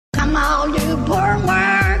Come all you poor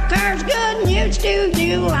workers, good news to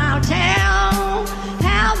you I'll tell,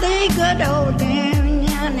 how the good old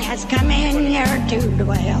union has come in here to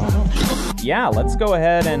dwell. Yeah, let's go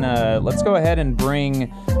ahead and bring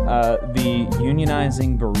the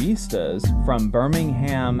unionizing baristas from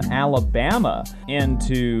Birmingham, Alabama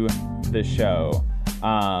into the show.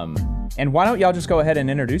 And why don't y'all just go ahead and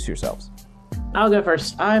introduce yourselves? I'll go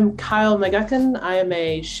first. I'm Kyle McGuckin. I am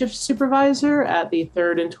a shift supervisor at the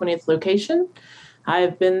 3rd and 20th location.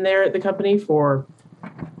 I've been there at the company for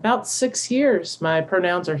about 6 years. My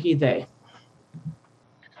pronouns are he, they.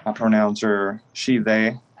 My pronouns are she,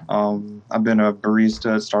 they. I've been a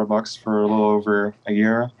barista at Starbucks for a little over a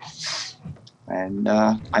year. And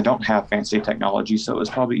I don't have fancy technology, so it was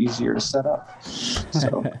probably easier to set up.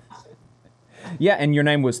 So. Yeah, and your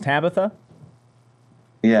name was Tabitha?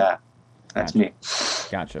 Yeah. That's me.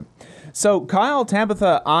 Gotcha. So, Kyle,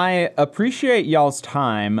 Tabitha, I appreciate y'all's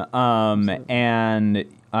time, and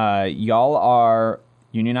y'all are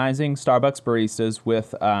unionizing Starbucks baristas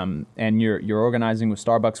with, and you're organizing with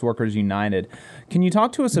Starbucks Workers United. Can you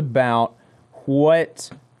talk to us about what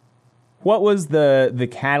was the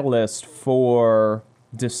catalyst for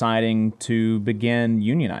deciding to begin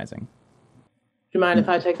unionizing? Do you mind if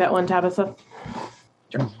I take that one, Tabitha?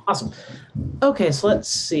 Sure. Awesome. Okay, so let's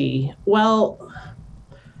see. Well,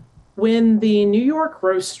 when the New York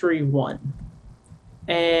Roastery won,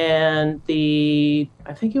 and I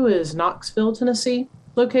think it was Knoxville, Tennessee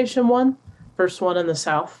location won, first one in the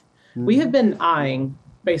South, we have been eyeing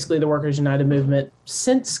basically the Workers United movement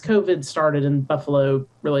since COVID started and Buffalo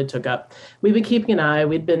really took up. We've been keeping an eye.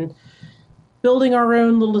 We'd been building our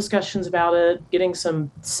own little discussions about it, getting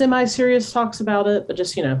some semi-serious talks about it, but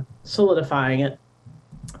just, solidifying it.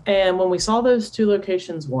 And when we saw those two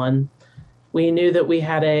locations won, we knew that we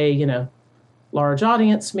had a, large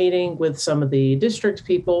audience meeting with some of the district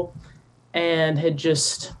people and had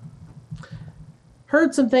just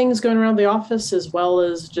heard some things going around the office, as well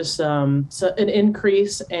as just an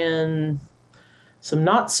increase in some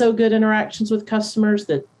not so good interactions with customers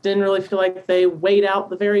that didn't really feel like they weighed out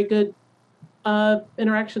the very good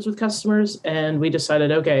interactions with customers. And we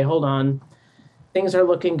decided, okay, hold on, things are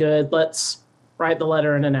looking good. Let's write the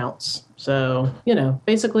letter and announce. So,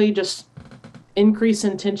 basically just increase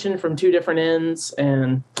in tension from two different ends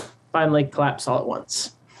and finally collapse all at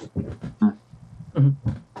once. Mm-hmm.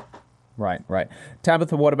 Right.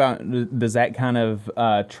 Tabitha, what about, does that kind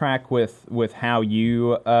of track with how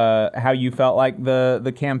you felt like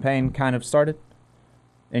the campaign kind of started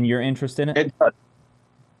and your interest in it? It does.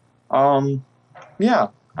 Yeah.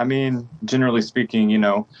 I mean, generally speaking,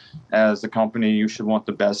 as a company, you should want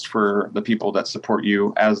the best for the people that support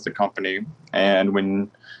you as the company. And when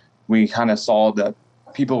we kind of saw that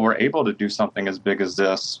people were able to do something as big as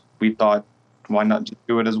this, we thought, why not just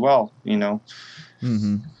do it as well,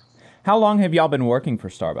 Mm-hmm. How long have y'all been working for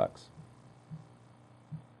Starbucks?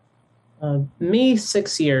 Me,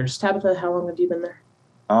 6 years. Tabitha, how long have you been there?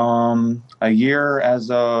 A year as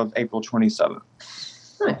of April 27th.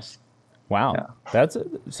 Nice. Wow. Yeah. That's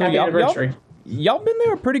so Happy anniversary. Y'all been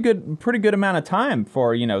there a pretty good amount of time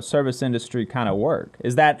for, service industry kind of work.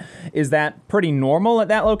 Is that pretty normal at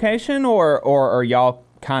that location, or are y'all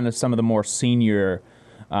kind of some of the more senior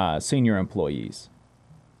employees?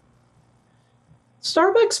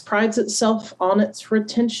 Starbucks prides itself on its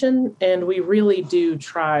retention, and we really do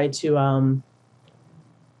try to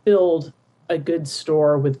build a good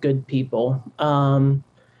store with good people.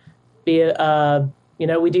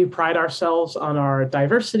 We do pride ourselves on our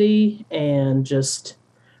diversity and just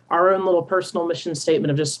our own little personal mission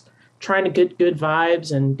statement of just trying to get good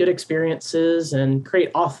vibes and good experiences and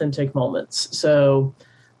create authentic moments. So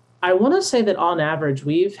I want to say that on average,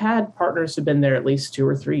 we've had partners who've been there at least 2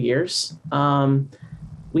 or 3 years.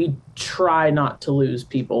 We try not to lose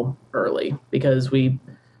people early because we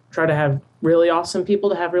try to have really awesome people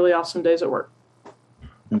to have really awesome days at work.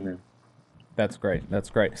 Mm-hmm. That's great.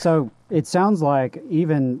 So it sounds like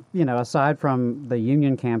even, aside from the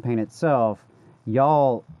union campaign itself,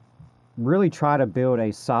 y'all really try to build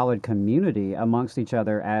a solid community amongst each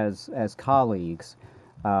other as colleagues.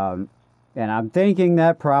 And I'm thinking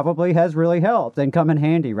that probably has really helped and come in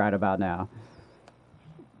handy right about now.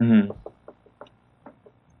 Mm-hmm.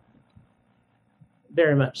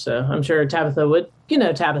 Very much so. I'm sure Tabitha would.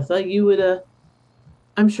 Tabitha, you would...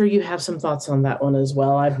 I'm sure you have some thoughts on that one as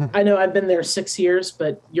well. I know I've been there 6 years,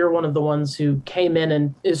 but you're one of the ones who came in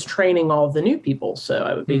and is training all of the new people. So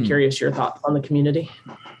I would be curious your thoughts on the community.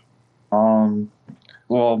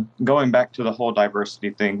 Well, going back to the whole diversity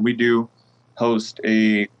thing, we do host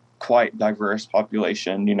a quite diverse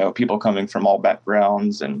population, people coming from all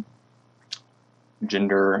backgrounds. And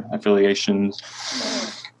gender affiliations.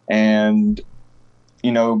 And,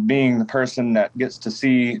 you know, being the person that gets to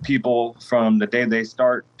see people from the day they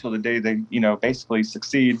start till the day they, you know, basically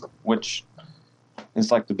succeed, which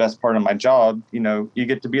is like the best part of my job, you know, you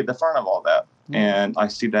get to be at the front of all that. And I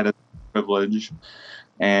see that as a privilege.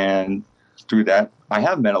 And through that, I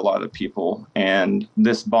have met a lot of people, and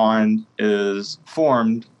this bond is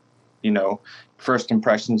formed. You know, first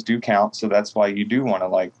impressions do count. So that's why you do want to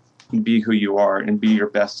like be who you are and be your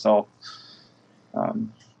best self.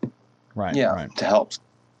 Right. To help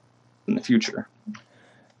in the future.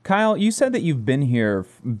 Kyle, you said that you've been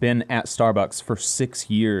at Starbucks for 6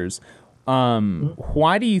 years.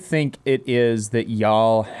 Why do you think it is that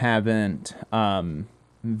y'all haven't,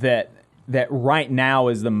 that right now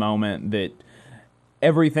is the moment that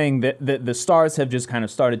everything that the stars have just kind of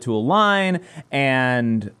started to align,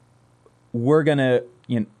 and we're gonna,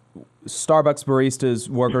 you know, Starbucks baristas,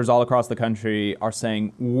 workers all across the country are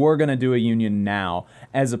saying we're gonna do a union now,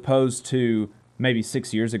 as opposed to maybe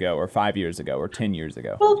 6 years ago or 5 years ago or 10 years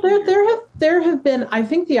ago? Well, there have been, I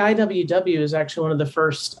think the IWW is actually one of the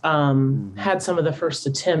first, had some of the first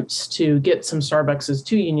attempts to get some Starbuckses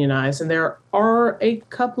to unionize. And there are a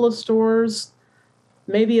couple of stores,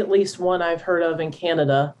 maybe at least one I've heard of in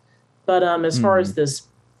Canada. But as far as this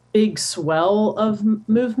big swell of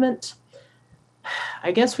movement,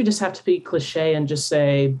 I guess we just have to be cliche and just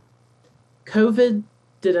say COVID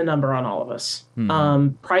did a number on all of us.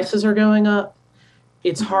 Prices are going up.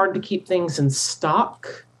 It's hard to keep things in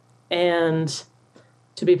stock. And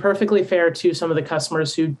to be perfectly fair to some of the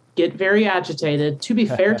customers who get very agitated, to be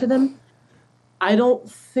fair to them, I don't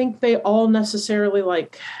think they all necessarily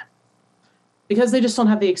because they just don't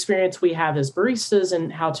have the experience we have as baristas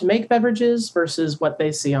and how to make beverages versus what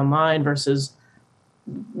they see online versus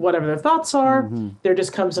whatever their thoughts are. There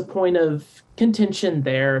just comes a point of contention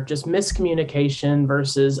there, just miscommunication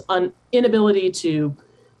versus inability to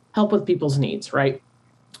help with people's needs, right?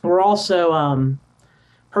 We're also,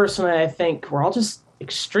 personally, I think we're all just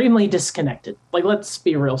extremely disconnected. Like, let's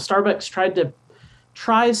be real. Starbucks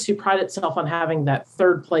tries to pride itself on having that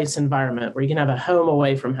third place environment where you can have a home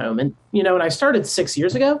away from home. And, you know, when I started 6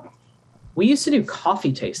 years ago, we used to do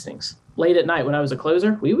coffee tastings late at night when I was a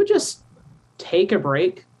closer. We would just take a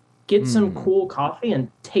break, get some cool coffee, and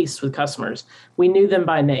taste with customers. We knew them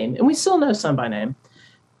by name, and we still know some by name.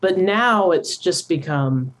 But now it's just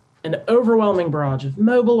become an overwhelming barrage of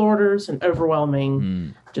mobile orders, an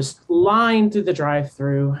overwhelming just line through the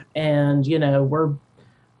drive-through, and you know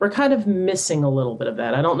we're kind of missing a little bit of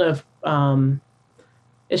that. I don't know if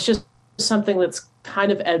it's just something that's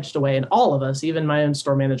kind of edged away, and all of us, even my own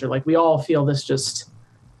store manager, like we all feel this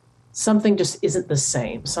something just isn't the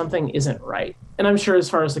same. Something isn't right. And I'm sure as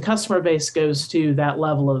far as the customer base goes to that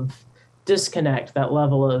level of disconnect, that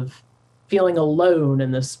level of feeling alone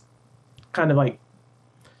in this kind of like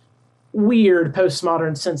weird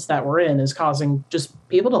postmodern sense that we're in is causing just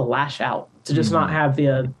people to lash out, to just not have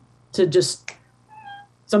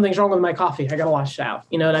something's wrong with my coffee. I got to lash out.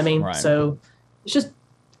 You know what I mean? Right. So it's just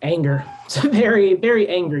anger. It's a very, very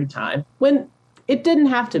angry time when it didn't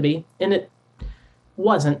have to be, and it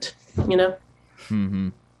wasn't, you know?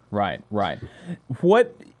 Right.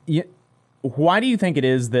 Why do you think it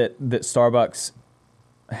is that Starbucks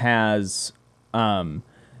has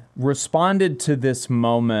responded to this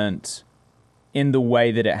moment in the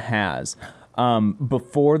way that it has?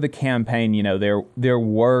 Before the campaign, you know, there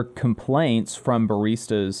were complaints from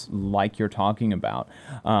baristas like you're talking about,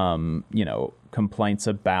 you know, complaints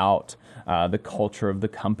about the culture of the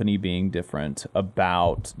company being different,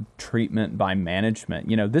 about treatment by management.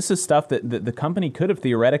 You know, this is stuff that the company could have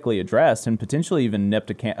theoretically addressed and potentially even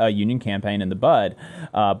nipped a union campaign in the bud,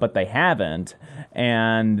 but they haven't.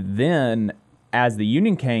 And then as the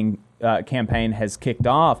union campaign has kicked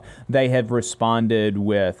off, they have responded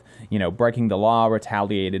with, you know, breaking the law,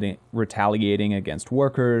 retaliating against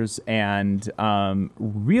workers, and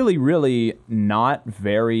really, really not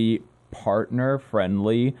very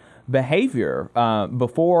partner-friendly behavior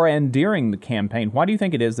before and during the campaign. Why do you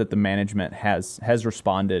think it is that the management has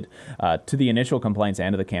responded to the initial complaints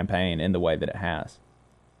and to the campaign in the way that it has?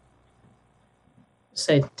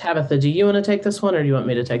 Say, Tabitha, do you want to take this one, or do you want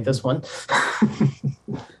me to take this one?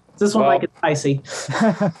 This one like it's spicy.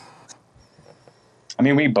 I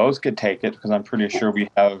mean, we both could take it because I'm pretty sure we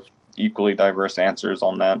have equally diverse answers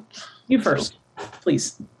on that. You first,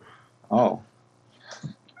 please. Oh.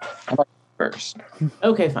 How about you first?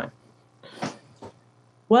 Okay, fine.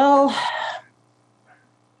 Well,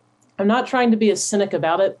 I'm not trying to be a cynic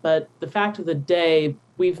about it, but the fact of the day,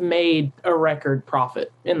 we've made a record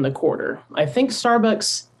profit in the quarter. I think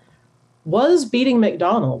Starbucks was beating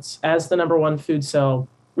McDonald's as the number one food sale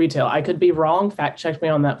retail. I could be wrong. Fact check me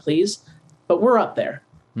on that, please. But we're up there.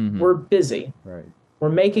 Mm-hmm. We're busy. Right. We're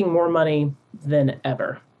making more money than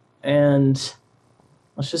ever. And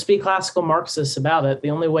let's just be classical Marxists about it.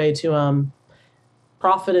 The only way to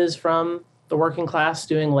profit is from the working class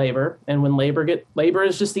doing labor. And when labor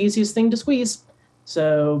is just the easiest thing to squeeze.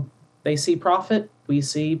 So they see profit, we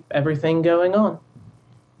see everything going on.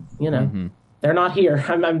 They're not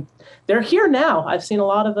here. They're here now. I've seen a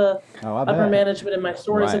lot of upper management in my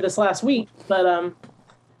stores of this last week, but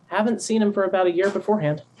haven't seen them for about a year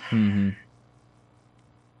beforehand. Mm-hmm.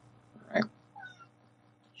 Right.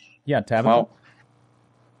 Yeah, Tabitha.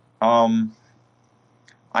 Well,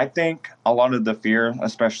 I think a lot of the fear,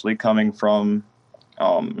 especially coming from,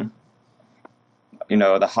 the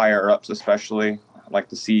higher ups, especially like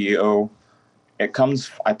the CEO,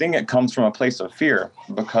 I think it comes from a place of fear,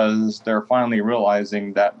 because they're finally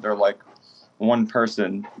realizing that they're like one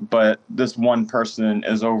person, but this one person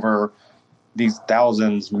is over these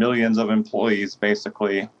thousands, millions of employees,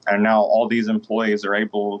 basically. And now all these employees are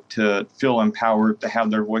able to feel empowered to have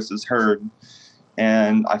their voices heard.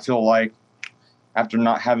 And I feel like after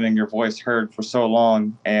not having your voice heard for so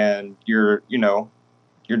long, and you're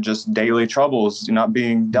just daily troubles not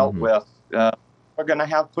being dealt with, we're going to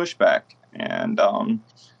have pushback. And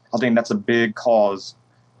I think that's a big cause.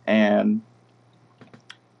 And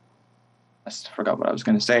I forgot what I was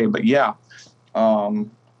going to say, but yeah,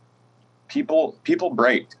 people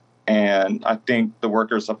break. And I think the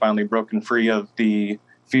workers have finally broken free of the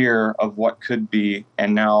fear of what could be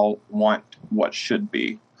and now want what should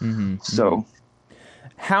be. Mm-hmm. So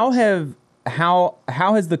how has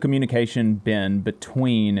the communication been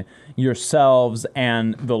between yourselves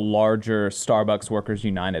and the larger Starbucks Workers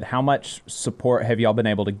United? How much support have y'all been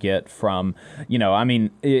able to get from,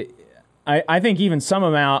 I think even some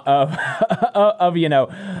amount of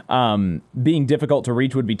being difficult to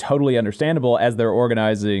reach would be totally understandable, as they're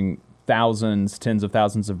organizing tens of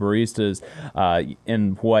thousands of baristas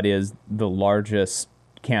in what is the largest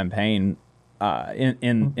campaign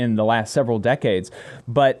in the last several decades.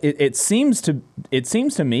 But it seems to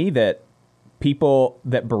me that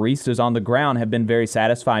baristas on the ground have been very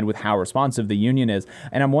satisfied with how responsive the union is.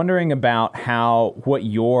 And I'm wondering about what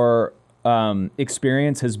your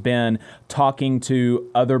experience has been talking to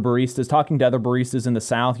other baristas in the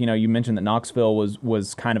South. You mentioned that Knoxville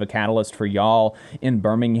was kind of a catalyst for y'all in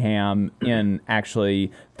Birmingham in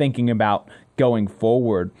actually thinking about going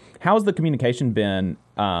forward. How has the communication been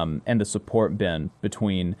and the support been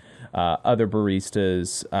between other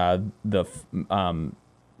baristas,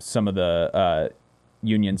 some of the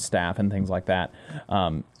union staff and things like that,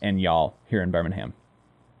 and y'all here in Birmingham?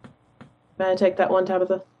 May I take that one,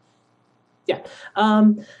 Tabitha? Yeah.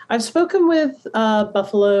 I've spoken with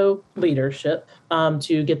Buffalo leadership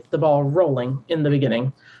to get the ball rolling in the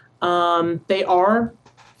beginning. They are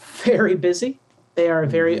very busy. They are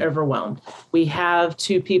very overwhelmed. We have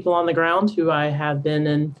 2 people on the ground who I have been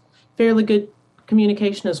in fairly good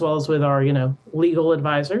communication, as well as with our, legal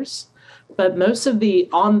advisors. But most of the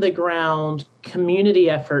on-the-ground community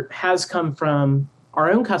effort has come from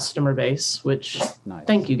our own customer base, which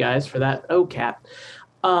Thank you guys for that, OCAP.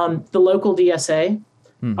 The local DSA,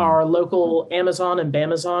 our local Amazon and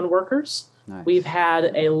Bamazon workers. Nice. We've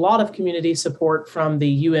had a lot of community support from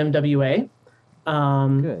the UMWA.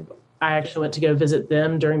 Good. I actually went to go visit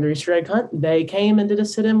them during the Easter egg hunt. They came and did a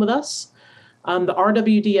sit-in with us. The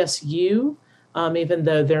RWDSU, even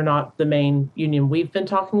though they're not the main union we've been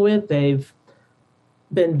talking with, they've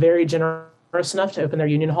been very generous enough to open their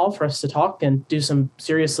union hall for us to talk and do some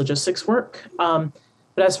serious logistics work. But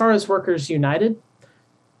as far as Workers United,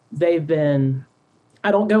 they've been, I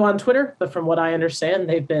don't go on Twitter, but from what I understand,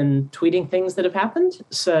 they've been tweeting things that have happened.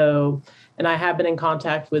 So, and I have been in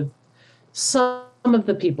contact with some of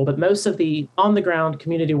the people, but most of the on-the-ground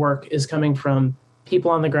community work is coming from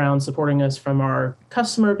people on the ground supporting us from our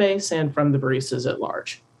customer base and from the baristas at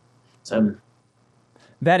large. So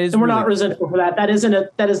that is, and we're not resentful for that. That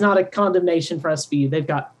is not a condemnation for SBU. They've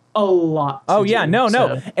got a lot to do,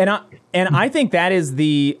 no. And I think that is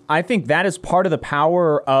part of the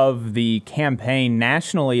power of the campaign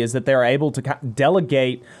nationally, is that they're able to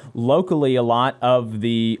delegate locally a lot of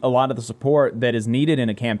the support that is needed in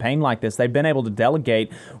a campaign like this. They've been able to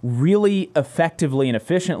delegate really effectively and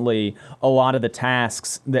efficiently a lot of the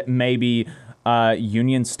tasks that maybe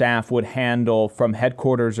union staff would handle from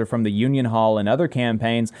headquarters or from the union hall in other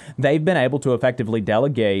campaigns. They've been able to effectively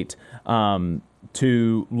delegate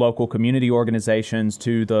to local community organizations,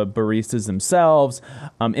 to the baristas themselves,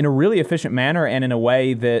 in a really efficient manner and in a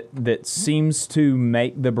way that seems to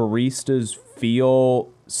make the baristas feel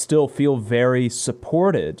still feel very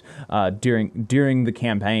supported during the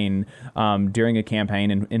campaign, during a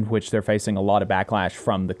campaign in which they're facing a lot of backlash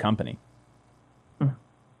from the company.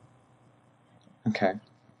 Okay.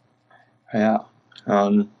 Yeah.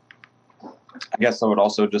 I guess I would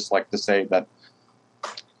also just like to say that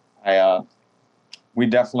we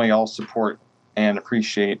definitely all support and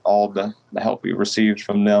appreciate all the help we received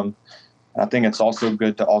from them. I think it's also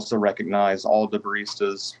good to also recognize all the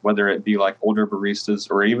baristas, whether it be like older baristas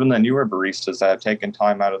or even the newer baristas that have taken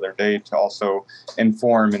time out of their day to also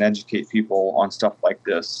inform and educate people on stuff like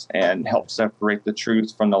this and help separate the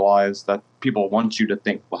truth from the lies that people want you to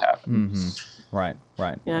think will happen. Mm-hmm. Right.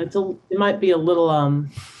 Yeah, it might be a little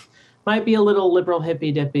liberal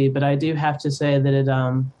hippy dippy, but I do have to say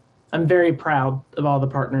that I'm very proud of all the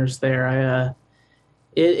partners there.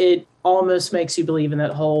 It almost makes you believe in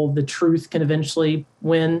that whole the truth can eventually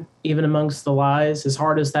win, even amongst the lies, as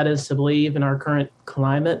hard as that is to believe in our current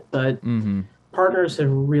climate. But partners have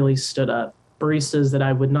really stood up. Baristas that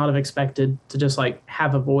I would not have expected to just like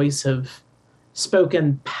have a voice have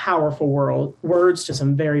spoken powerful words to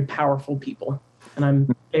some very powerful people. And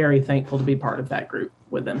I'm very thankful to be part of that group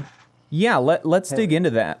with them. Yeah, let's dig into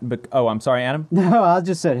that. Oh, I'm sorry, Adam? No, I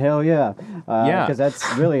just said hell yeah. Yeah. Because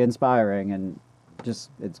that's really inspiring and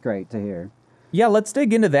just it's great to hear. Yeah, let's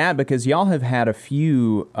dig into that because y'all have had a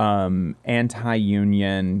few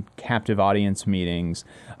anti-union captive audience meetings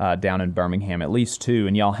down in Birmingham, at least two,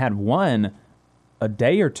 and y'all had one a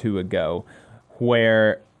day or two ago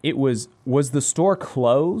where it was the store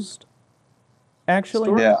closed,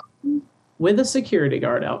 actually? Yeah. With a security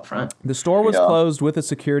guard out front. The store was closed with a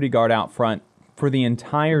security guard out front for the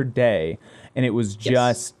entire day, and it was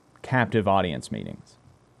just captive audience meetings.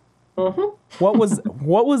 Mm-hmm. What was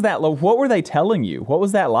that? What were they telling you? What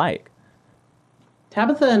was that like?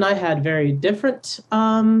 Tabitha and I had very different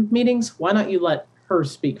meetings. Why not you let her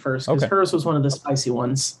speak first? Because hers was one of the spicy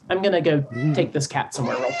ones. I'm going to go take this cat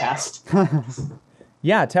somewhere real fast.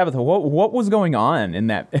 Yeah, Tabitha, what was going on in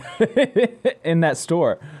that in that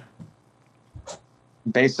store?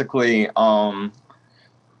 Basically, well,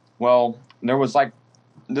 there was like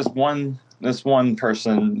this one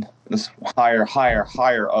person, this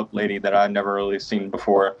higher up lady that I'd never really seen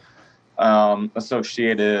before,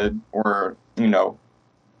 associated or,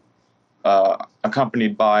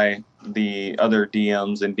 accompanied by the other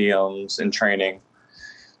DMs in training.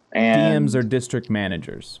 And DMs are district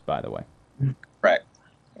managers, by the way. Right.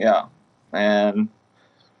 Yeah. And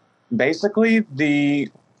basically the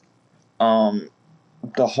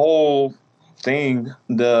whole thing,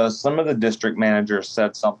 some of the district managers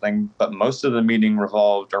said something, but most of the meeting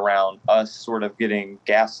revolved around us sort of getting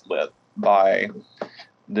gaslit by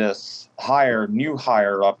this new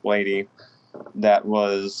higher up lady that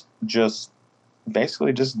was just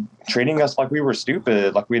basically just treating us like we were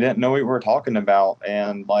stupid, like we didn't know what we were talking about.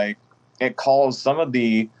 And like it caused some of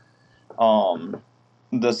the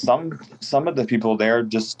some of the people there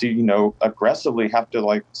just to, aggressively have to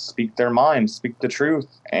like speak their mind, speak the truth.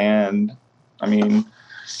 And I mean,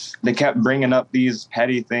 they kept bringing up these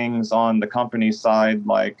petty things on the company side,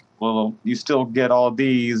 like, well, you still get all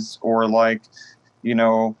these, or like,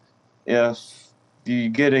 if you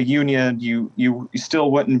get a union, you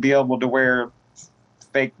still wouldn't be able to wear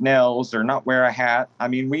fake nails or not wear a hat. I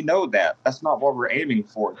mean, we know that. That's not what we're aiming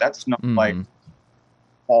for. That's not like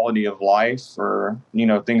quality of life or,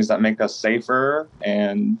 things that make us safer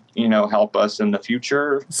and, help us in the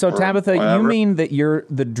future. So Tabitha, you mean that you're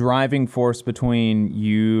the driving force between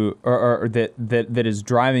you or that is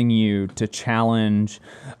driving you to challenge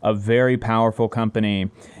a very powerful company.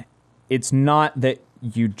 It's not that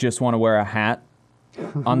you just want to wear a hat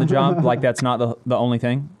on the job. Like that's not the only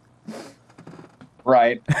thing.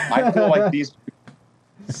 Right. I feel like these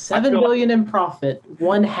 $7 billion in profit,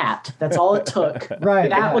 one hat. That's all it took. Right.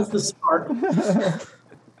 That was the start.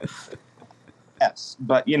 Yes.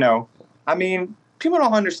 But, I mean, people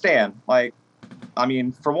don't understand. Like, I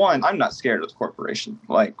mean, for one, I'm not scared of the corporation.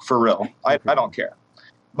 Like, for real. I don't care.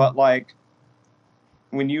 But, like,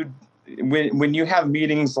 when you have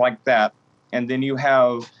meetings like that, and then you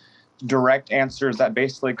have direct answers that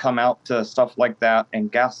basically come out to stuff like that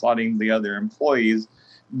and gaslighting the other employees,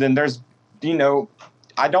 then there's,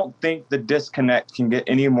 I don't think the disconnect can get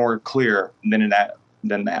any more clear than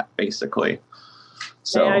that, basically.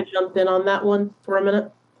 So may I jump in on that one for a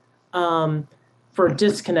minute? For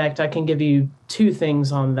disconnect, I can give you two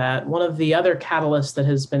things on that. One of the other catalysts that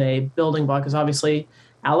has been a building block is obviously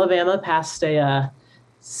Alabama passed a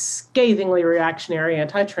scathingly reactionary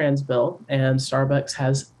anti-trans bill, and Starbucks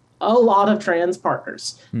has a lot of trans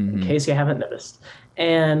partners, in case you haven't noticed.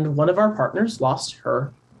 And one of our partners lost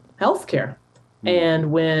her health care.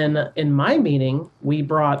 And when in my meeting we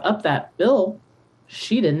brought up that bill,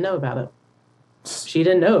 she didn't know about it. She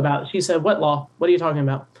didn't know about it. She said, "What law? What are you talking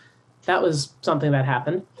about?" That was something that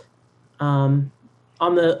happened. On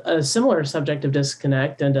the a similar subject of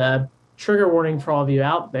disconnect, and trigger warning for all of you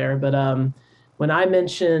out there, but when I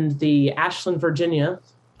mentioned the Ashland, Virginia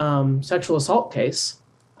sexual assault case,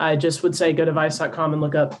 I just would say go to vice.com and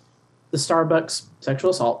look up the Starbucks sexual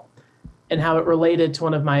assault and how it related to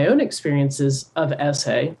one of my own experiences of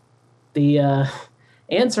SA. The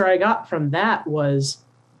answer I got from that was,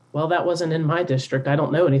 well, that wasn't in my district. I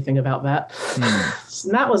don't know anything about that.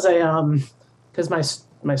 And that was because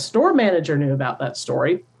my store manager knew about that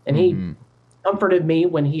story, and he comforted me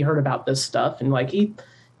when he heard about this stuff. And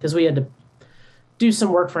because we had to do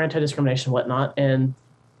some work for anti-discrimination and whatnot, and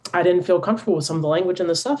I didn't feel comfortable with some of the language and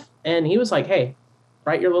the stuff. And he was like, "Hey,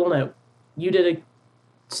 write your little note.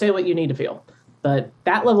 Say what you need to feel." But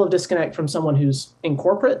that level of disconnect from someone who's in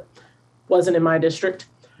corporate wasn't in my district.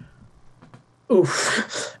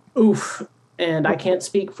 Oof. And I can't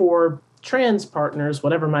speak for trans partners,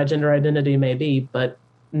 whatever my gender identity may be, but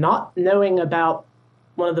not knowing about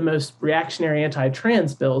one of the most reactionary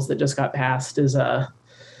anti-trans bills that just got passed is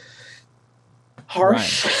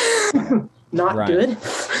harsh, not good,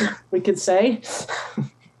 we could say.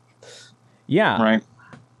 Yeah. Right.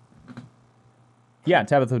 Yeah,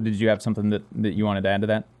 Tabitha, did you have something that you wanted to add to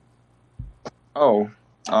that? Oh,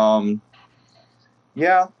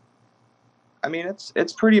 yeah. I mean,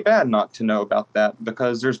 it's pretty bad not to know about that,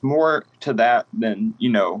 because there's more to that than,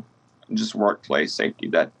 just workplace safety.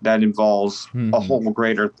 That involves a whole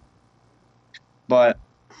greater. But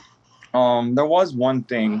there was one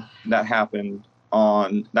thing that happened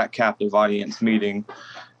on that captive audience meeting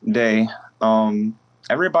day.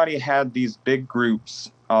 Everybody had these big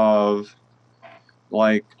groups of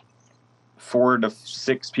like 4 to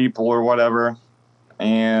 6 people or whatever,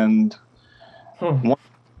 and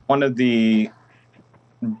one of the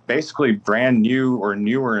basically brand new or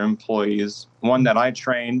newer employees, one that I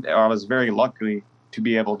trained, I was very lucky to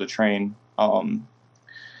be able to train,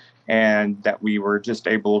 and that we were just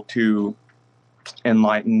able to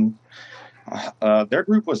enlighten. Their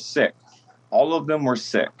group was sick. All of them were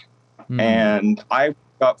sick. And I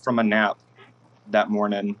woke up from a nap that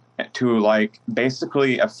morning to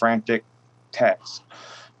basically a frantic text,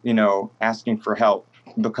 asking for help,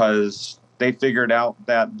 because they figured out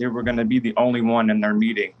that they were going to be the only one in their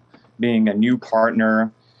meeting, being a new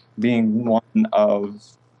partner, being one of,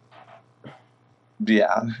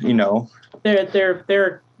 there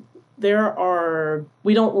are,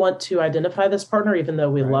 we don't want to identify this partner, even though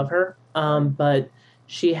we love her, but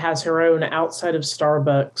she has her own outside of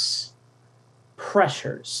Starbucks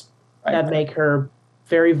pressures that make her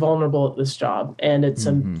very vulnerable at this job. And it's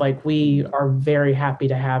we are very happy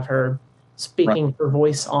to have her speaking her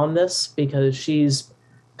voice on this, because she's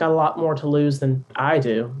got a lot more to lose than I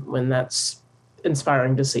do, when that's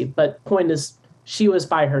inspiring to see. But point is, she was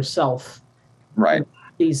by herself. Right.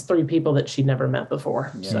 These 3 people that she'd never met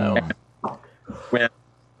before. So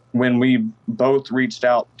when we both reached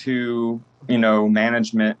out to,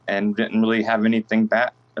 management and didn't really have anything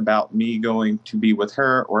back about me going to be with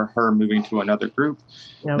her or her moving to another group,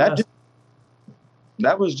 that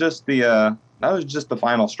was just the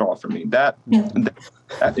final straw for me. That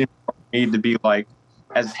need to be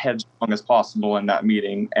as headstrong as possible in that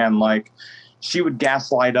meeting. And she would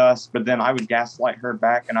gaslight us, but then I would gaslight her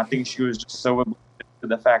back. And I think she was just so oblivious to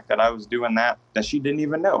the fact that I was doing that she didn't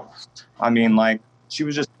even know. I mean, she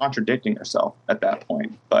was just contradicting herself at that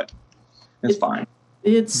point, but it's fine.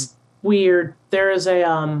 It's weird. There is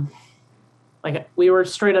a, we were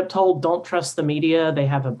straight up told, don't trust the media. They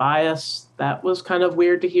have a bias. That was kind of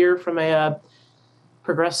weird to hear from a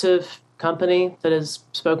progressive company that has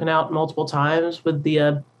spoken out multiple times with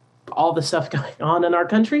the all the stuff going on in our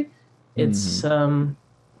country. It's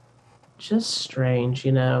just strange,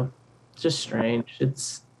 just strange.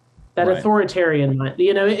 It's that authoritarian mind,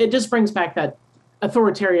 it just brings back that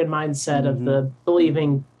authoritarian mindset of the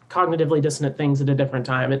believing cognitively dissonant things at a different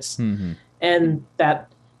time. It's and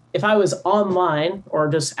that if I was online or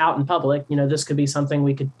just out in public, this could be something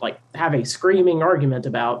we could have a screaming argument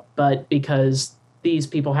about, but because these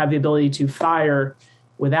people have the ability to fire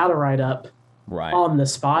without a write-up on the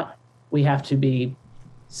spot, we have to be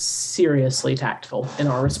seriously tactful in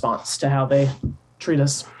our response to how they treat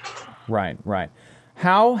us. Right.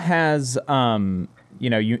 How has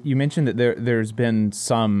you mentioned that there's been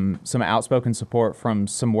some outspoken support from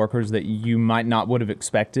some workers that you might not would have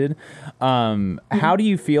expected. How do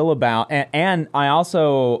you feel about, and I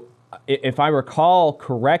also, if I recall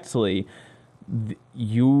correctly,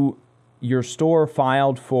 you your store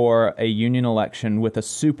filed for a union election with a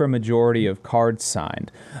supermajority of cards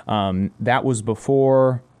signed. That was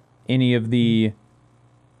before any of the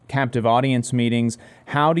captive audience meetings.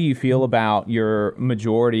 How do you feel about your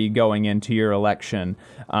majority going into your election?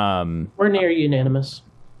 We're near unanimous.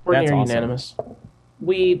 That's awesome. Unanimous.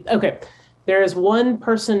 There is one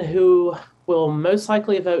person who will most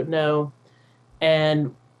likely vote no,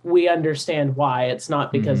 and we understand why. It's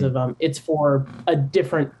not because of it's for a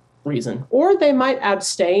different reason. Or they might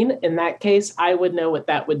abstain. In that case, I would know what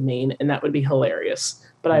that would mean, and that would be hilarious.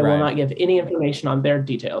 But I will not give any information on their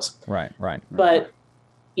details. Right. But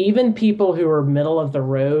even people who are middle of the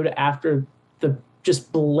road after the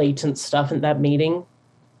just blatant stuff in that meeting,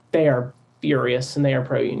 they are furious and they are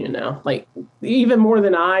pro-union now. Like, even more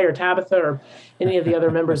than I or Tabitha or any of the other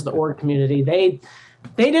members of the org community. They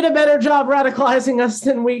did a better job radicalizing us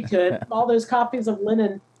than we could. All those copies of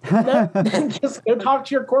Lenin. Just go talk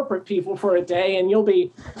to your corporate people for a day, and you'll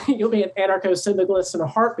be an anarcho-syndicalist in a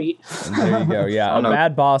heartbeat. There you go. Yeah, a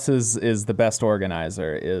bad boss is the best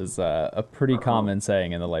organizer is a pretty common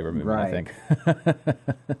saying in the labor movement. I think.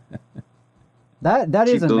 that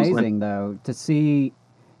is amazing though, to see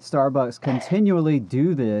Starbucks continually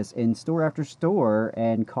do this in store after store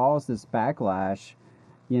and cause this backlash.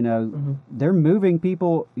 You know, they're moving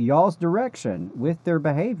people y'all's direction with their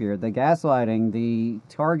behavior, the gaslighting, the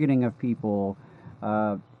targeting of people,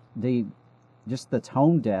 the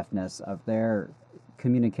tone deafness of their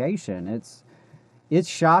communication. It's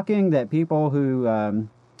shocking that people who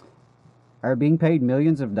are being paid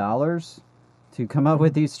millions of dollars to come up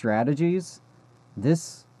with these strategies,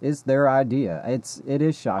 this is their idea. It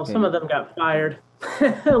is shocking. Well, some of them got fired.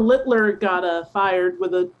 Littler got fired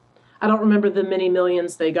with I don't remember the many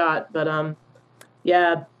millions they got, but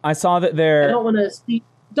yeah. I saw that they're. I don't want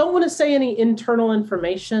to say any internal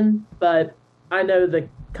information, but I know the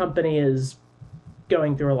company is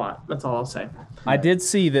going through a lot. That's all I'll say. I did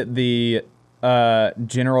see that the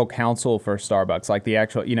general counsel for Starbucks, like the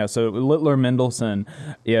actual, so Littler Mendelsohn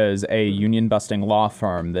is a union busting law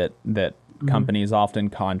firm that companies often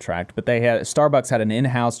contract, but Starbucks had an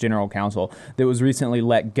in-house general counsel that was recently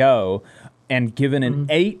let go and given an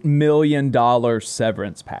 $8 million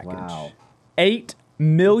severance package. Wow. $8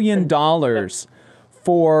 million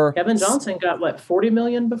for... Kevin Johnson got, $40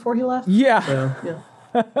 million before he left? Yeah. So, yeah.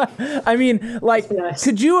 I mean, nice.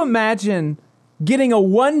 Could you imagine getting a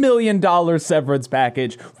 $1 million severance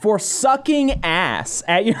package for sucking ass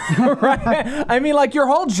at your... Right? I mean, your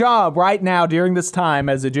whole job right now during this time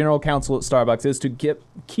as a general counsel at Starbucks is to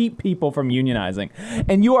keep people from unionizing.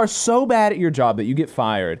 And you are so bad at your job that you get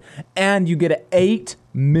fired and you get an $8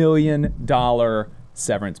 million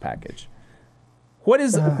severance package. What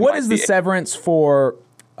is the severance for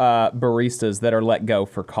baristas that are let go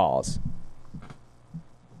for cause?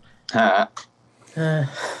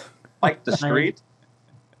 Like the street?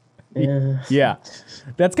 Yeah.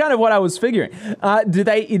 That's kind of what I was figuring. Do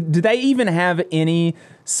they even have any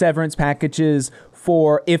severance packages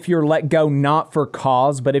for if you're let go not for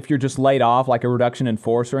cause, but if you're just laid off, like a reduction in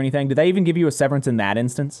force or anything? Do they even give you a severance in that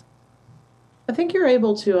instance? I think you're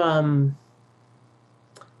able to... I'm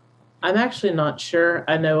actually not sure.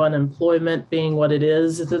 I know unemployment being what it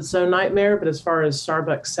is its own nightmare, but as far as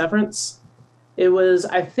Starbucks severance...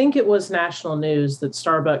 I think it was national news that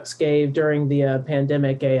Starbucks gave during the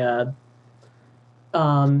pandemic you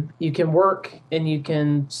can work and you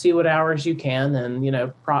can see what hours you can.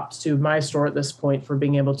 And, props to my store at this point for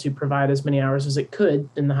being able to provide as many hours as it could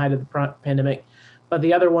in the height of the pandemic. But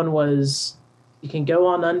the other one was you can go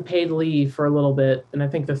on unpaid leave for a little bit. And I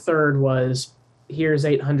think the third was here's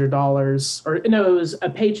 $800 or no, it was a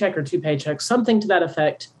paycheck or two paychecks, something to that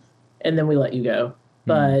effect. And then we let you go.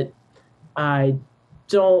 But I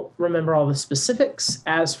don't remember all the specifics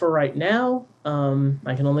as for right now.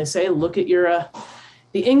 I can only say, look at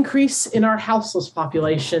the increase in our houseless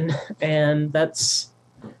population, and that's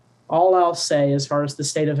all I'll say as far as the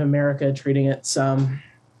state of America treating its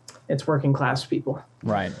working class people.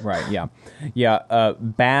 Right, yeah.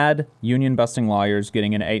 Bad union busting lawyers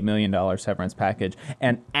getting an $8 million severance package,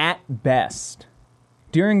 and at best,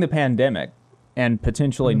 during the pandemic. And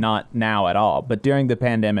potentially not now at all, but during the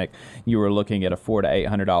pandemic, you were looking at a $400 to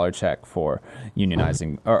 $800 check for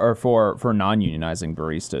unionizing or for non-unionizing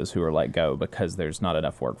baristas who are let go because there's not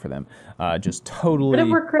enough work for them. Just totally.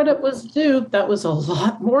 Whatever credit was due, that was a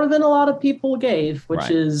lot more than a lot of people gave, which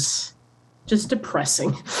is just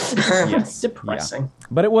depressing. Yes, depressing. Yeah.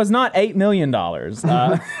 But it was not $8 million.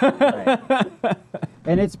 And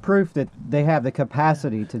it's proof that they have the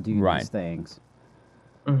capacity to do these things.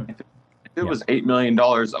 If it was $8 million,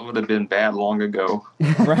 I would have been bad long ago.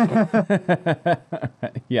 Yeah. Right there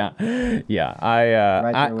with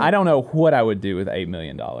I don't know what I would do with $8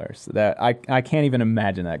 million. That I can't even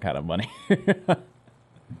imagine that kind of money.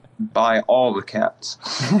 Buy all the cats.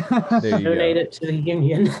 There you Donate go. it to the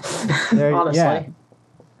union. Honestly. yeah.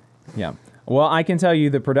 Yeah. Well, I can tell you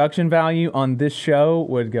the production value on this show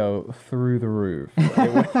would go through the roof.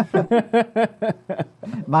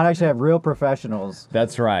 Might actually have real professionals.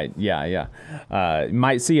 That's right. Yeah.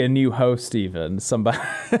 Might see a new host even. Somebody.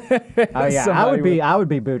 Oh yeah, somebody I would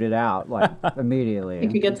be booted out like You immediately.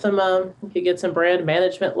 could get some brand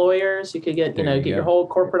management lawyers. You could get There you get go. your whole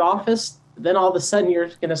corporate office. Then all of a sudden you're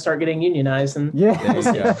going to start getting unionized, and There Yeah, you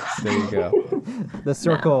go. There you go. the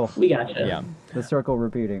circle, we got you. Yeah. the circle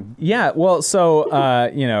repeating. Yeah, well, so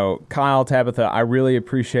Kyle, Tabitha, I really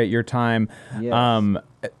appreciate your time. Yes.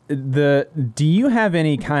 Do you have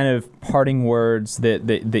any kind of parting words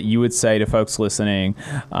that you would say to folks listening?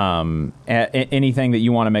 Anything that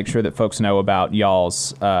you want to make sure that folks know about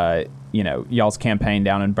y'all's campaign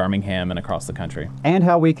down in Birmingham and across the country, And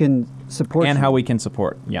how we can support and you. how we can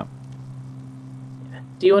support? Yeah.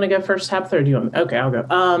 Do you want to go first, Tabitha, or do you want me? Okay, I'll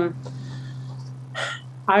go.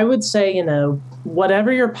 I would say,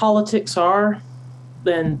 whatever your politics are,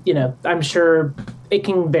 then, I'm sure it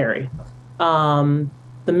can vary. The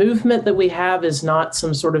movement that we have is not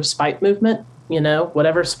some sort of spite movement.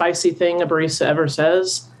 Whatever spicy thing a barista ever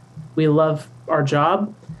says, we love our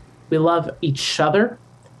job. We love each other.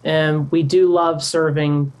 And we do love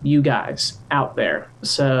serving you guys out there.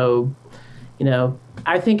 So,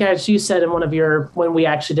 I think, as you said in when we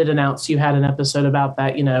actually did announce you had an episode about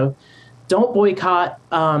that, don't boycott,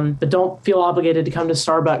 but don't feel obligated to come to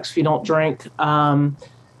Starbucks if you don't drink.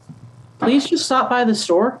 Please just stop by the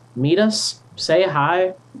store, meet us, say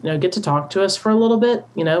hi, get to talk to us for a little bit.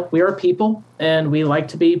 We are people, and we like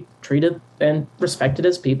to be treated and respected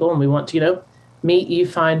as people, and we want to, meet you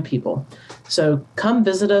fine people. So come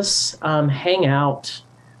visit us, hang out.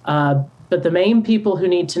 But the main people who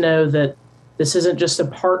need to know that this isn't just a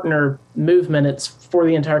partner movement, it's for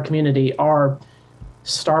the entire community, are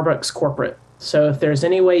Starbucks corporate. So if there's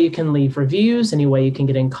any way you can leave reviews, any way you can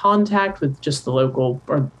get in contact with just the local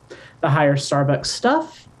or the higher Starbucks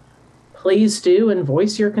stuff, please do and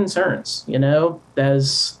voice your concerns.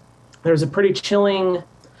 There's a pretty chilling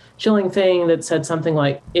thing that said something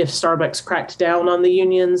like, if Starbucks cracked down on the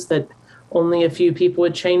unions, that only a few people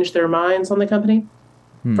would change their minds on the company.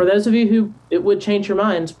 For those of you who it would change your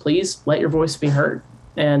minds, please let your voice be heard.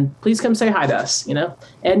 And please come say hi to us,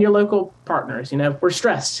 and your local partners. We're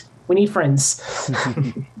stressed. We need friends.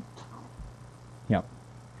 Yeah.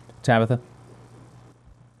 Tabitha?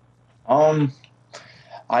 I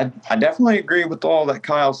definitely agree with all that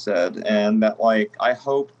Kyle said, and that I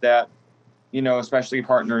hope that, especially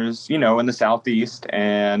partners, in the Southeast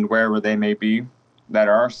and wherever they may be, that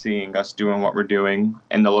are seeing us doing what we're doing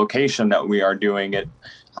and the location that we are doing it.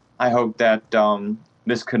 I hope that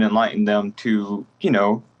this could enlighten them to,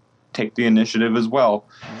 take the initiative as well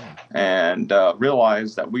and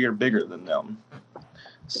realize that we are bigger than them.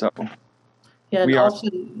 So Yeah, and we are. also,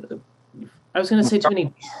 I was going to say, to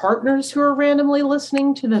any partners who are randomly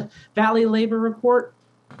listening to the Valley Labor Report,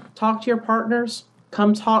 talk to your partners.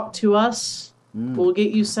 Come talk to us. We'll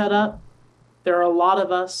get you set up. There are a lot of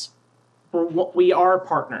us. We are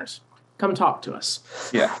partners. Come talk to us.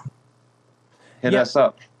 Yeah. Hit Yeah. us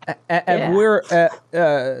up. We're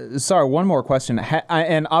sorry. One more question,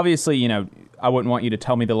 and obviously, I wouldn't want you to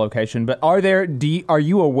tell me the location, but are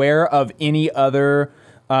you aware of any other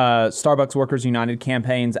Starbucks Workers United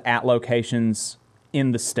campaigns at locations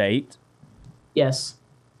in the state? Yes.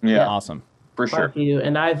 Yeah, Awesome. for Quite sure. a few.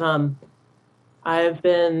 And I've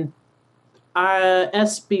been,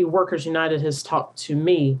 SB Workers United has talked to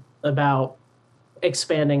me about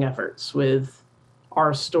expanding efforts with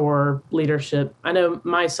our store leadership. I know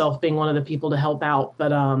myself being one of the people to help out,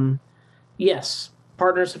 but yes,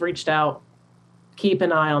 partners have reached out. Keep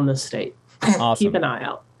an eye on this state. Awesome. Keep an eye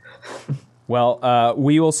out. Well,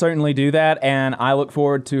 we will certainly do that, and I look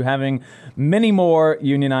forward to having many more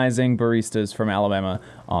unionizing baristas from Alabama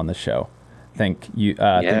on the show.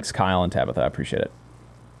 Thanks, Kyle and Tabitha. I appreciate it.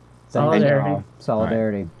 Solidarity.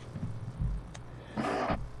 Solidarity.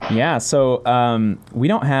 Yeah, so we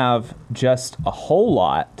don't have just a whole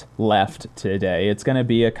lot left today. It's going to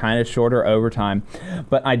be a kind of shorter overtime,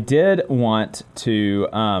 but I did want to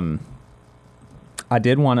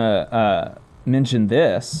mention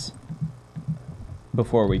this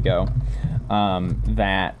before we go,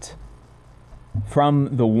 that from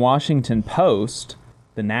the Washington Post,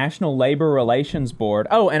 the National Labor Relations Board.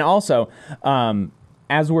 Oh, and also,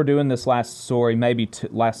 as we're doing this last story, maybe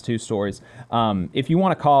last two stories, if you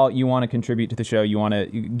want to call, you want to contribute to the show, you want to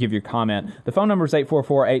give your comment, the phone number is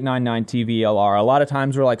 844-899-TVLR. A lot of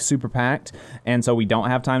times we're like super packed, and so we don't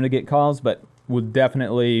have time to get calls, but we'll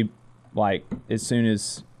definitely, like, as soon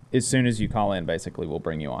as you call in, basically, we'll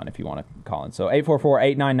bring you on if you want to call in. So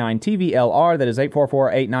 844-899-TVLR. That is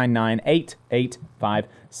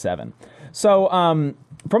 844-899-8857. So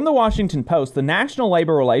from the Washington Post, the National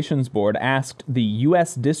Labor Relations Board asked the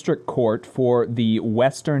U.S. District Court for the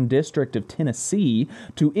Western District of Tennessee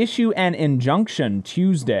to issue an injunction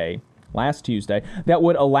last Tuesday, that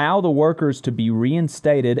would allow the workers to be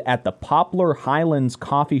reinstated at the Poplar Highlands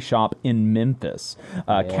coffee shop in Memphis.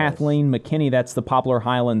 Kathleen McKinney, that's the Poplar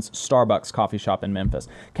Highlands Starbucks coffee shop in Memphis.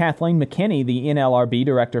 Kathleen McKinney, the NLRB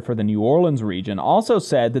director for the New Orleans region, also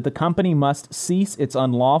said that the company must cease its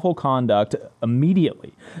unlawful conduct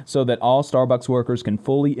immediately so that all Starbucks workers can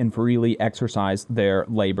fully and freely exercise their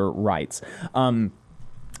labor rights.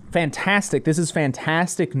 Fantastic. This is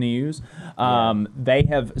fantastic news. They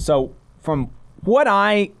have, so from what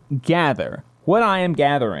I am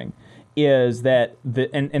gathering is that,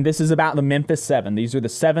 and this is about the Memphis 7. These are the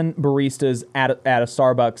 7 baristas at a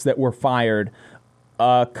Starbucks that were fired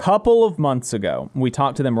a couple of months ago. We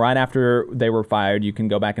talked to them right after they were fired. You can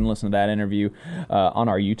go back and listen to that interview on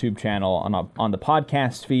our YouTube channel, on the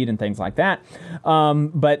podcast feed and things like that.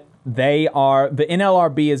 But the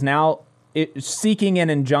NLRB is now seeking an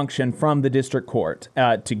injunction from the district court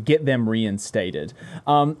to get them reinstated.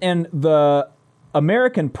 And the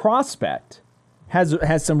American Prospect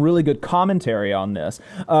has some really good commentary on this,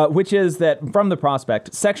 which is that from the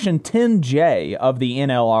Prospect, Section 10J of the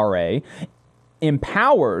NLRA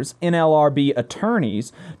empowers NLRB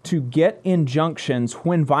attorneys to get injunctions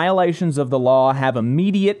when violations of the law have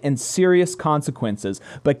immediate and serious consequences.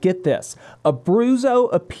 But get this,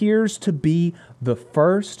 Abruzzo appears to be the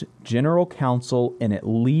first general counsel in at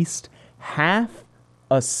least half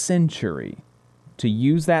a century to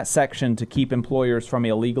use that section to keep employers from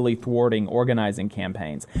illegally thwarting organizing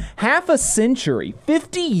campaigns. Half a century,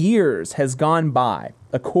 50 years has gone by,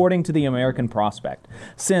 according to the American Prospect,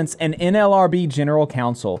 since an NLRB general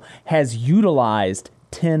counsel has utilized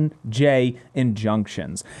 10J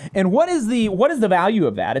injunctions. And what is the value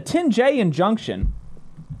of that? A 10J injunction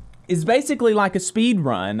is basically like a speed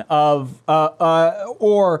run of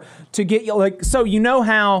or to get, like, so you know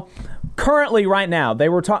how currently right now they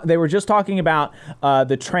were just talking about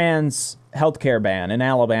the trans healthcare ban in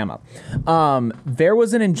Alabama. There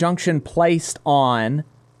was an injunction placed on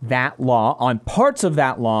that law, on parts of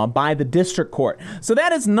that law, by the district court. So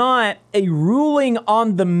that is not a ruling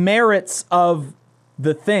on the merits of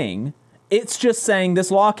the thing. It's just saying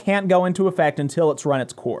this law can't go into effect until it's run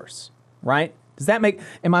its course, right?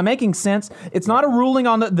 Am I making sense? It's not a ruling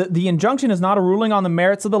on the injunction is not a ruling on the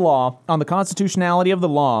merits of the law, on the constitutionality of the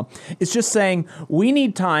law. It's just saying we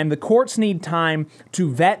need time, the courts need time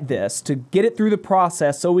to vet this, to get it through the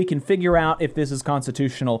process so we can figure out if this is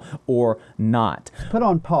constitutional or not. Put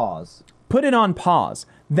on pause. Put it on pause.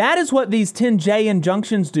 That is what these 10J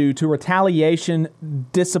injunctions do to retaliation,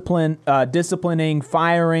 disciplining,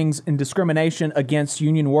 firings, and discrimination against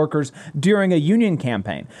union workers during a union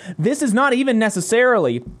campaign. This is not even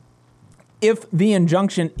necessarily if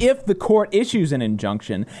the court issues an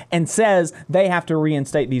injunction and says they have to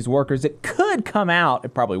reinstate these workers. It could come out,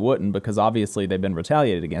 it probably wouldn't because obviously they've been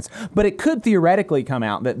retaliated against, but it could theoretically come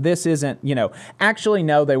out that this isn't, actually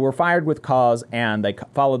no, they were fired with cause and they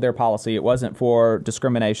followed their policy. It wasn't for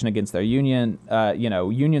discrimination against their union,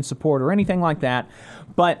 union support or anything like that.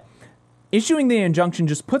 But issuing the injunction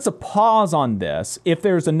just puts a pause on this if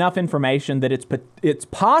there's enough information that it's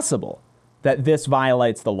possible that this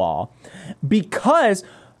violates the law. Because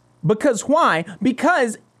why?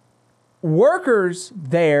 Because workers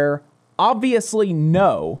there obviously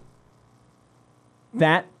know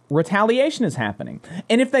that retaliation is happening.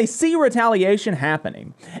 And if they see retaliation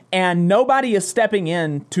happening and nobody is stepping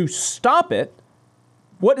in to stop it,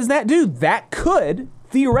 what does that do? That could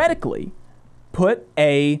theoretically put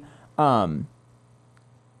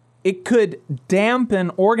it could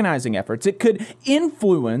dampen organizing efforts. It could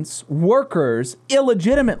influence workers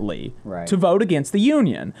illegitimately to vote against the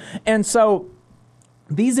union. And so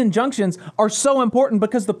these injunctions are so important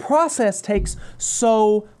because the process takes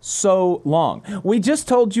so long. We just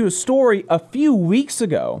told you a story a few weeks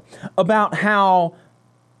ago about how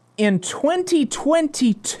in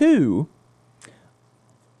 2022,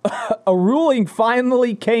 a ruling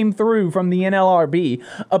finally came through from the NLRB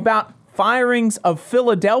about firings of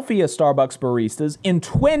Philadelphia Starbucks baristas in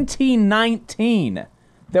 2019.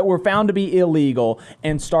 that were found to be illegal,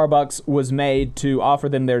 and Starbucks was made to offer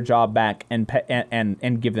them their job back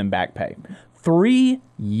and give them back pay. 3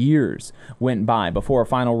 years went by before a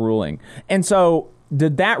final ruling. And so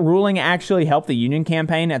did that ruling actually help the union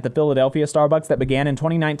campaign at the Philadelphia Starbucks that began in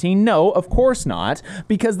 2019? No, of course not,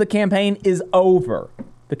 because the campaign is over.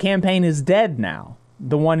 The campaign is dead now.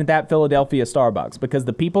 The one at that Philadelphia Starbucks, because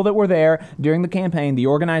the people that were there during the campaign, the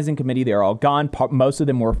organizing committee, they're all gone. Most of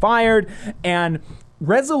them were fired. And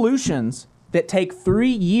resolutions that take 3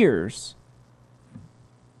 years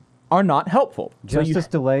are not helpful. Justice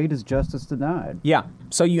delayed is justice denied. Yeah.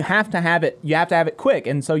 So you have to have it. You have to have it quick,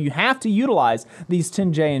 and so you have to utilize these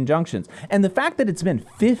 10J injunctions. And the fact that it's been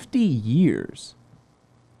 50 years,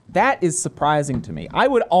 that is surprising to me.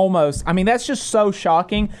 That's just so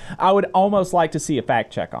shocking. I would almost like to see a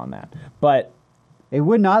fact check on that. But it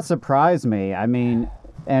would not surprise me. I mean,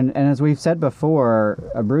 and as we've said before,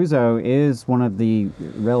 Abruzzo is one of the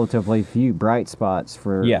relatively few bright spots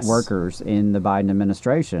for workers in the Biden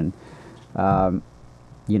administration.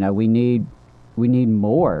 We need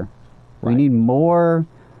more. Right. We need more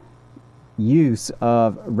use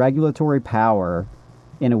of regulatory power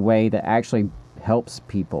in a way that actually helps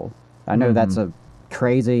people. I know that's a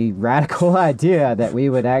crazy, radical idea that we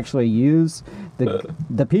would actually use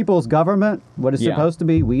the people's government, what it's supposed to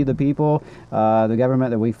be, we the people, the government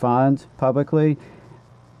that we fund publicly.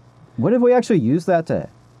 What if we actually use that to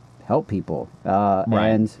help people?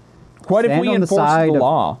 And what if we enforce the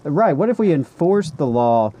law? Right. What if we enforce the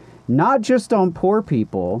law not just on poor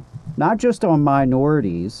people, not just on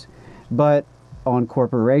minorities, but on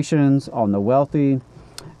corporations, on the wealthy,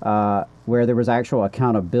 where there was actual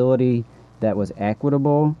accountability that was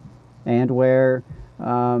equitable, and where,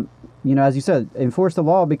 as you said, enforce the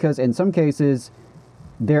law, because in some cases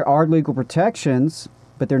there are legal protections,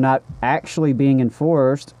 but they're not actually being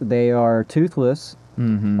enforced. They are toothless.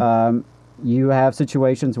 You have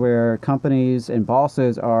situations where companies and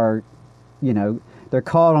bosses are, they're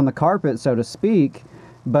caught on the carpet, so to speak,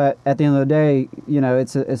 but at the end of the day,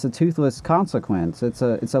 it's a toothless consequence. It's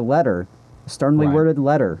a letter, a sternly worded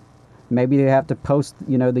letter. Maybe they have to post,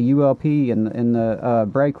 the ULP in the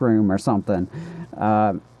break room or something.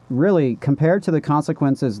 Really, compared to the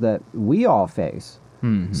consequences that we all face,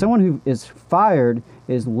 someone who is fired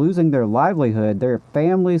is losing their livelihood. Their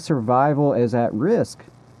family survival is at risk.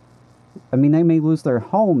 I mean, they may lose their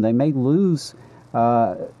home. They may lose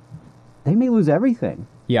everything.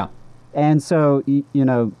 Yeah. And so,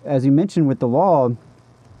 as you mentioned with the law,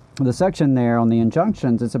 the section there on the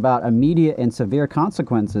injunctions, it's about immediate and severe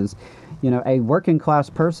consequences. A working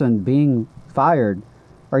class person being fired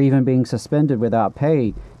or even being suspended without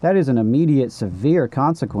pay, that is an immediate severe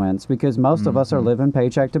consequence, because most of us are living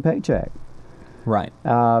paycheck to paycheck. Right.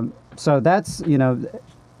 So that's, it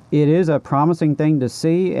is a promising thing to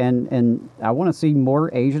see, and I want to see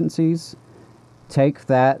more agencies take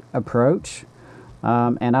that approach.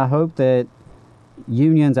 And I hope that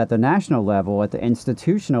unions at the national level, at the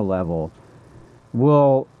institutional level,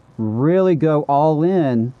 will really go all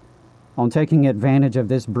in on taking advantage of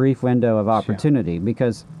this brief window of opportunity,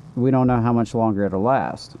 because we don't know how much longer it'll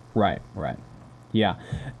last. Right. Yeah.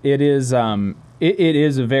 It is it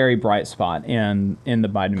is a very bright spot in the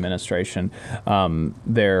Biden administration. Some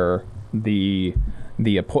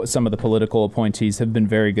of the political appointees have been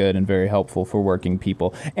very good and very helpful for working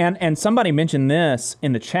people. And somebody mentioned this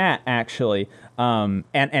in the chat, actually,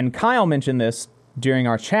 and Kyle mentioned this during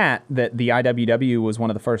our chat, that the IWW was one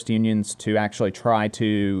of the first unions to actually try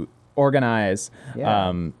to organize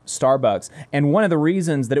Starbucks. And one of the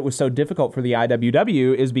reasons that it was so difficult for the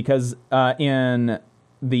IWW is because in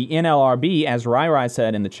the NLRB, as Rai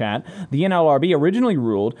said in the chat, the NLRB originally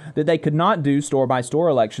ruled that they could not do store-by-store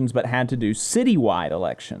elections, but had to do citywide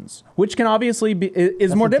elections, which can obviously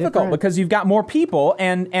is more difficult because you've got more people,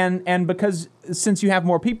 and because since you have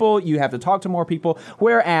more people, you have to talk to more people.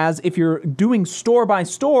 Whereas if you're doing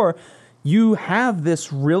store-by-store, you have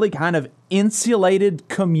this really kind of insulated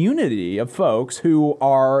community of folks who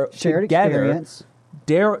are shared together. Experience.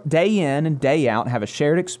 Day in and day out, have a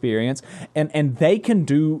shared experience, and they can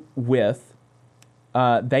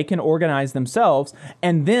they can organize themselves,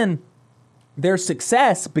 and then their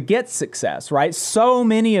success begets success, right? So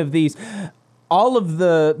many of these, all of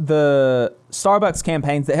the Starbucks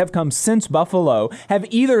campaigns that have come since Buffalo have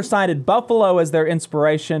either cited Buffalo as their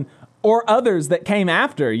inspiration or others that came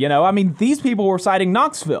after, these people were citing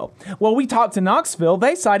Knoxville. Well, we talked to Knoxville,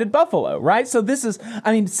 they cited Buffalo, right? So this is,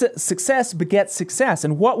 success begets success.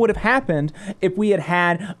 And what would have happened if we had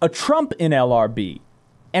had a Trump NLRB?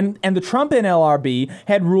 And the Trump NLRB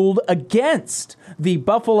had ruled against the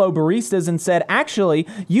Buffalo baristas and said, actually,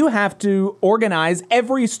 you have to organize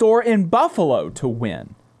every store in Buffalo to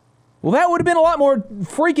win. Well, that would have been a lot more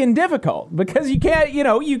freaking difficult because you can't,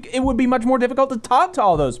 it would be much more difficult to talk to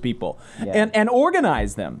all those people and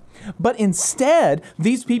organize them. But instead,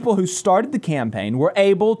 these people who started the campaign were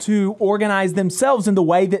able to organize themselves in the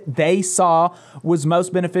way that they saw was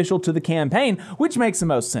most beneficial to the campaign, which makes the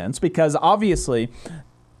most sense because obviously,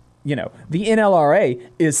 the NLRA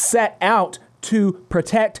is set out to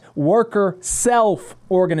protect worker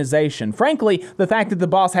self-organization. Frankly, the fact that the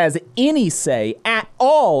boss has any say at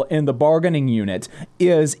all in the bargaining unit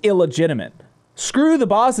is illegitimate. Screw the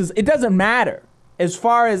bosses. It doesn't matter. As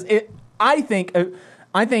far as it, I think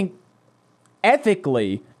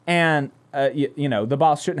ethically and, the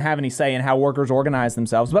boss shouldn't have any say in how workers organize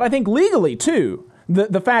themselves. But I think legally, too,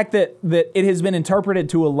 the fact that it has been interpreted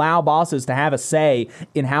to allow bosses to have a say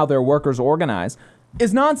in how their workers organize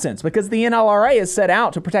is nonsense because the NLRA is set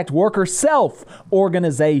out to protect worker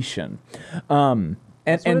self-organization.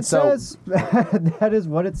 Says. That is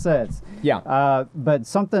what it says. Yeah. But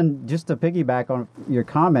something, just to piggyback on your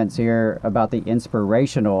comments here about the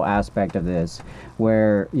inspirational aspect of this,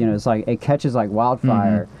 where, it's like it catches like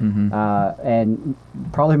wildfire. And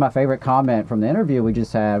probably my favorite comment from the interview we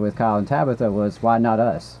just had with Kyle and Tabitha was, why not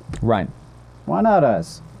us? Right. Why not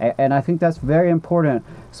us? And I think that's very important,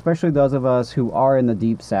 especially those of us who are in the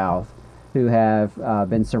Deep South, who have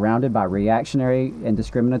been surrounded by reactionary and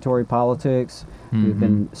discriminatory politics, who've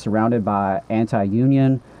been surrounded by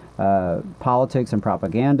anti-union politics and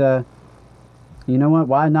propaganda. You know what?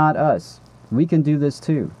 Why not us? We can do this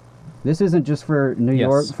too. This isn't just for New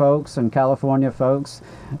York folks and California folks.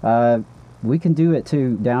 We can do it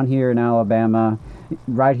too down here in Alabama,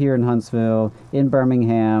 right here in Huntsville, in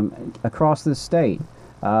Birmingham, across this state.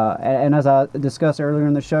 And as I discussed earlier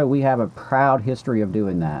in the show, we have a proud history of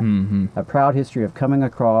doing that. A proud history of coming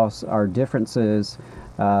across our differences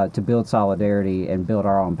to build solidarity and build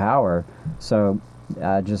our own power. So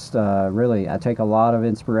really, I take a lot of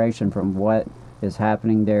inspiration from what is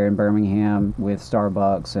happening there in Birmingham with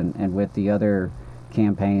Starbucks and with the other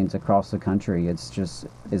campaigns across the country. It's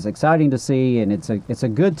exciting to see, and it's a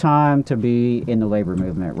good time to be in the labor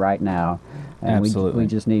movement right now. And Absolutely. We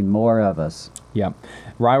just need more of us. Yeah.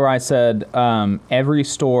 Rai said every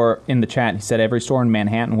store in the chat, he said every store in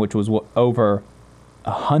Manhattan, which was over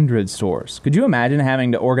 100 stores. Could you imagine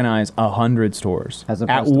having to organize 100 stores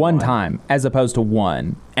at one time as opposed to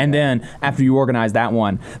one? And then after you organize that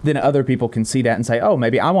one, then other people can see that and say, oh,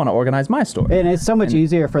 maybe I want to organize my store. And it's so much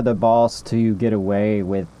easier for the boss to get away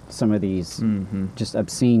with some of these just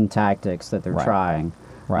obscene tactics that they're trying.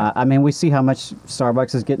 Right. I mean, we see how much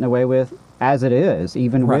Starbucks is getting away with as it is,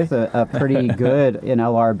 even with a pretty good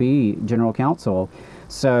NLRB general counsel.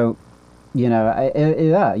 So, you're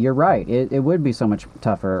right. It would be so much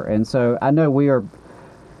tougher. And so I know we are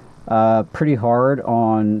pretty hard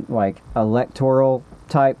on like electoral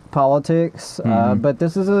type politics, but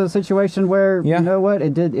this is a situation where, you know what,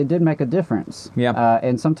 it did make a difference. Yeah.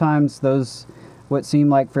 And sometimes those what seem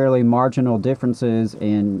like fairly marginal differences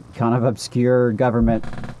in kind of obscure government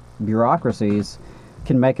bureaucracies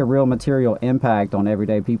can make a real material impact on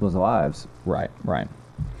everyday people's lives. Right.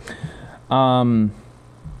 And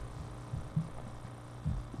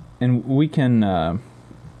we can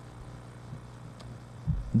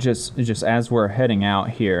just as we're heading out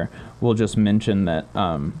here, we'll just mention that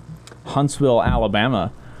Huntsville,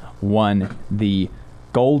 Alabama, won the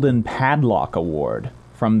Golden Padlock Award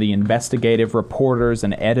from the investigative reporters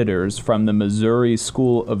and editors from the Missouri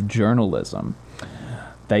School of Journalism.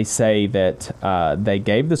 They say that they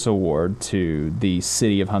gave this award to the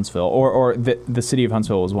city of Huntsville, or the city of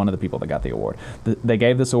Huntsville was one of the people that got the award. They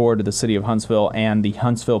gave this award to the city of Huntsville and the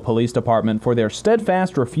Huntsville Police Department for their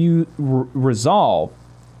steadfast resolve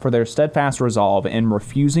in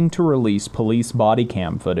refusing to release police body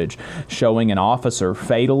cam footage showing an officer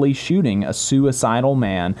fatally shooting a suicidal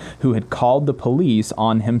man who had called the police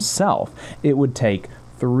on himself. It would take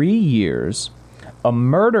 3 years, a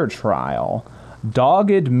murder trial,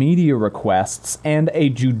 dogged media requests, and a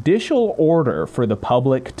judicial order for the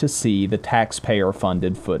public to see the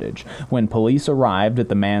taxpayer-funded footage. When police arrived at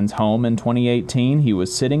the man's home in 2018, he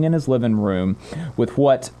was sitting in his living room with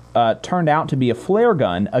what turned out to be a flare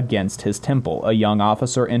gun against his temple. A young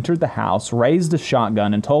officer entered the house, raised a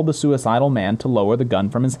shotgun, and told the suicidal man to lower the gun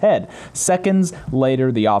from his head. Seconds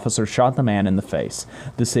later, the officer shot the man in the face.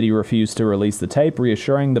 The city refused to release the tape,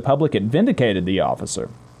 reassuring the public it vindicated the officer.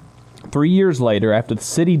 3 years later, after the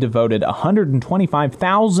city devoted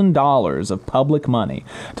 $125,000 of public money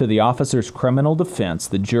to the officer's criminal defense,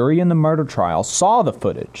 the jury in the murder trial saw the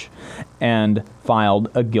footage and filed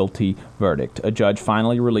a guilty verdict. A judge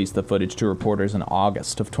finally released the footage to reporters in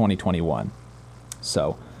August of 2021.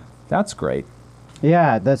 So, that's great.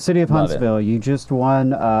 Yeah, the city of Love Huntsville, you just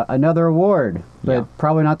won another award, but Yeah.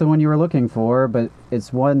 probably not the one you were looking for, but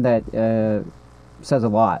it's one that says a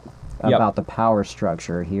lot about the power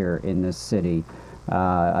structure here in this city.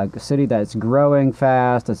 A city that's growing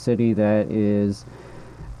fast, a city that is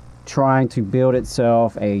trying to build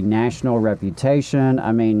itself a national reputation.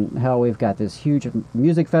 I mean, hell, we've got this huge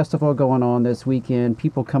music festival going on this weekend,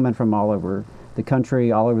 people coming from all over the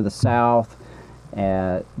country, all over the South.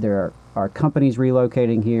 There are companies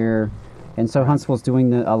relocating here, and so Huntsville's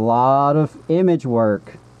doing a lot of image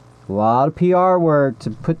work, a lot of PR work to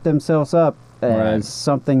put themselves up as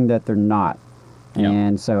something that they're not. Yeah.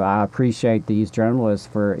 And so I appreciate these journalists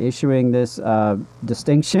for issuing this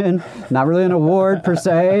distinction. Not really an award per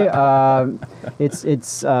se.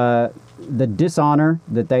 It's the dishonor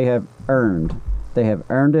that they have earned. They have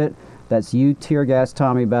earned it. That's you, Tear Gas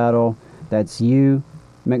Tommy Battle. That's you,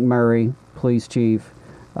 McMurray, police chief.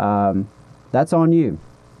 That's on you.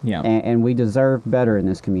 Yeah. And we deserve better in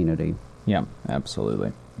this community. Yeah,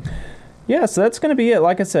 absolutely. Yeah, so that's going to be it.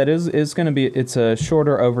 Like I said, it's a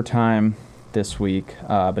shorter overtime this week,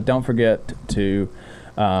 but don't forget to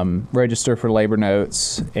register for Labor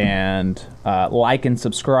Notes and like and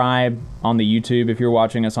subscribe on the YouTube if you're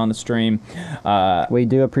watching us on the stream. We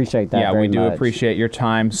do appreciate that. Yeah, very we do much. appreciate your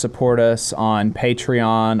time. Support us on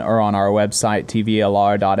Patreon or on our website,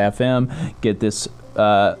 TVLR.fm. Get this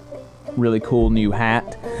really cool new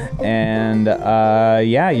hat. And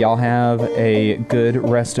yeah, y'all have a good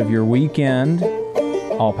rest of your weekend.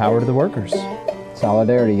 All power to the workers.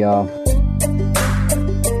 Solidarity, y'all.